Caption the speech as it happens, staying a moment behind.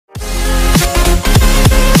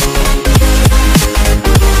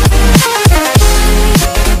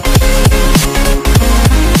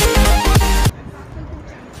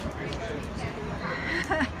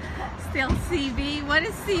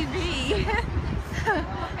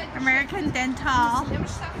American Dental.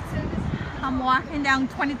 I'm walking down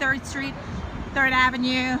 23rd Street, 3rd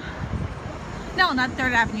Avenue. No, not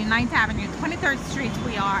 3rd Avenue, 9th Avenue. 23rd Street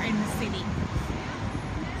we are in the city.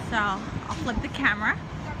 So I'll flip the camera.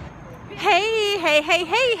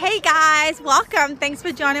 Hey guys, welcome. Thanks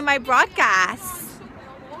for joining my broadcast.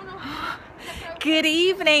 Good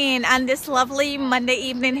evening on this lovely Monday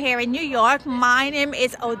evening here in New York. My name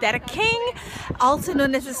is Odetta King, also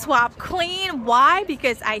known as the Swap Queen. Why?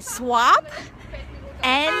 Because I swap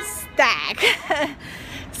and stack.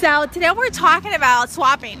 So today we're talking about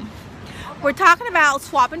swapping. We're talking about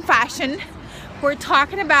swapping fashion. We're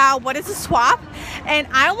talking about what is a swap, and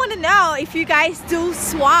I want to know if you guys do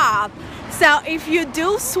swap. So if you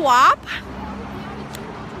do swap,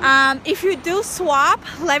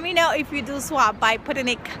 let me know if you do swap by putting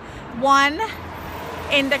a 1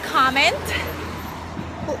 in the comment.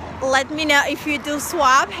 Let me know if you do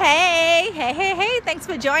swap. Hey, thanks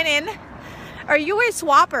for joining. Are you a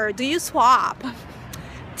swapper? Do you swap?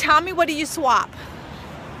 Tell me, what do you swap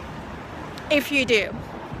if you do?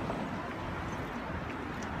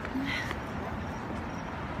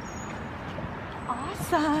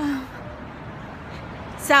 Awesome.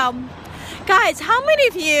 So guys, how many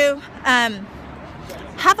of you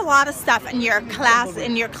have a lot of stuff in your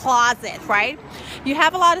closet, right? You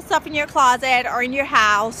have a lot of stuff in your closet or in your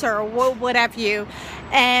house or whatever you,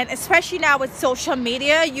 and especially now with social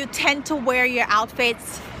media, you tend to wear your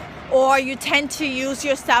outfits, or you tend to use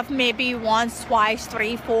your stuff maybe once, twice,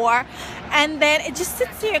 3, 4, and then it just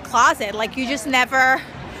sits in your closet, like you just never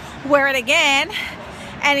wear it again.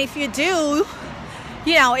 And if you do,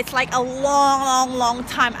 you know, it's like a long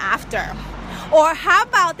time after. Or how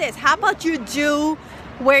about this? How about you do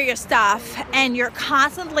wear your stuff and you're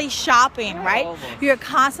constantly shopping, right? You're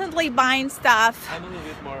constantly buying stuff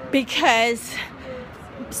because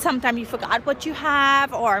sometimes you forgot what you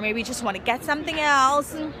have, or maybe you just want to get something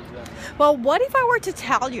else. Well, what if I were to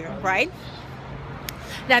tell you, right,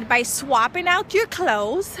 that by swapping out your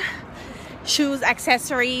clothes, shoes,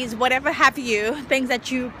 accessories, whatever have you, things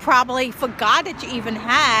that you probably forgot that you even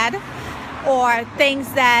had, or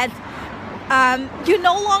things that you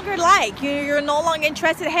no longer like, you're no longer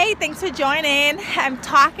interested. Hey, thanks for joining. I'm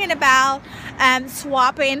talking about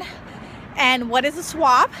swapping and what is a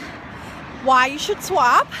swap, why you should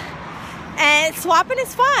swap, and swapping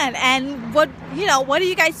is fun. And what are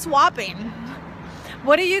you guys swapping?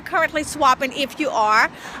 What are you currently swapping if you are?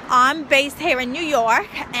 I'm based here in New York,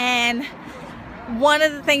 and one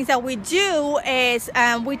of the things that we do is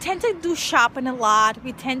we tend to do shopping a lot.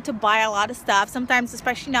 We tend to buy a lot of stuff. Sometimes,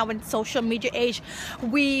 especially now in social media age,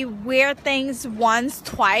 we wear things once,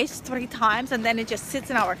 twice, 3 times, and then it just sits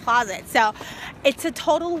in our closet. So it's a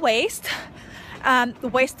total waste,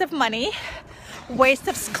 waste of money, waste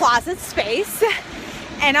of closet space,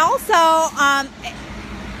 and also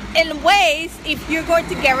in ways, if you're going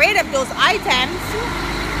to get rid of those items,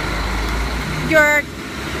 you're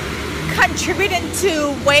contributing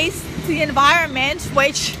to waste the environment,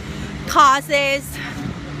 which causes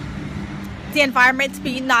the environment to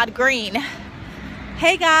be not green.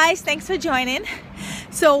 Hey guys, thanks for joining.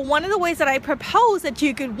 So one of the ways that I propose that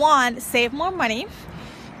you could, 1, save more money,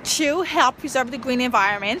 2, help preserve the green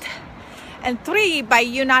environment, and 3, by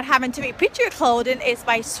you not having to repeat your clothing, is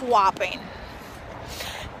by swapping.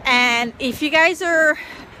 And if you guys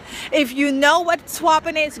if you know what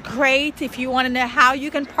swapping is, great. If you want to know how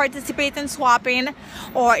you can participate in swapping,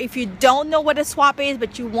 or if you don't know what a swap is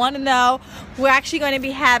but you want to know, we're actually going to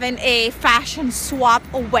be having a fashion swap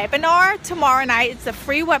webinar tomorrow night. It's a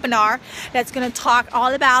free webinar that's going to talk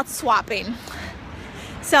all about swapping.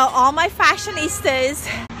 So all my fashionistas,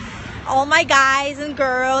 all my guys and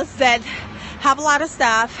girls that have a lot of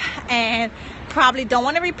stuff and probably don't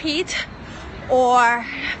want to repeat, or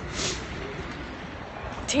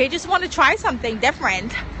they just want to try something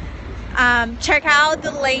different, check out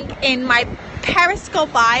the link in my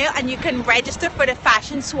Periscope bio and you can register for the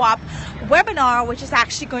fashion swap webinar, which is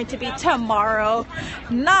actually going to be tomorrow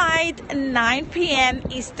night, 9 p.m.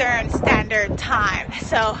 Eastern Standard Time.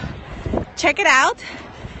 So check it out,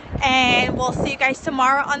 and we'll see you guys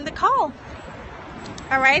tomorrow on the call.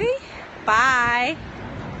 Alrighty, bye.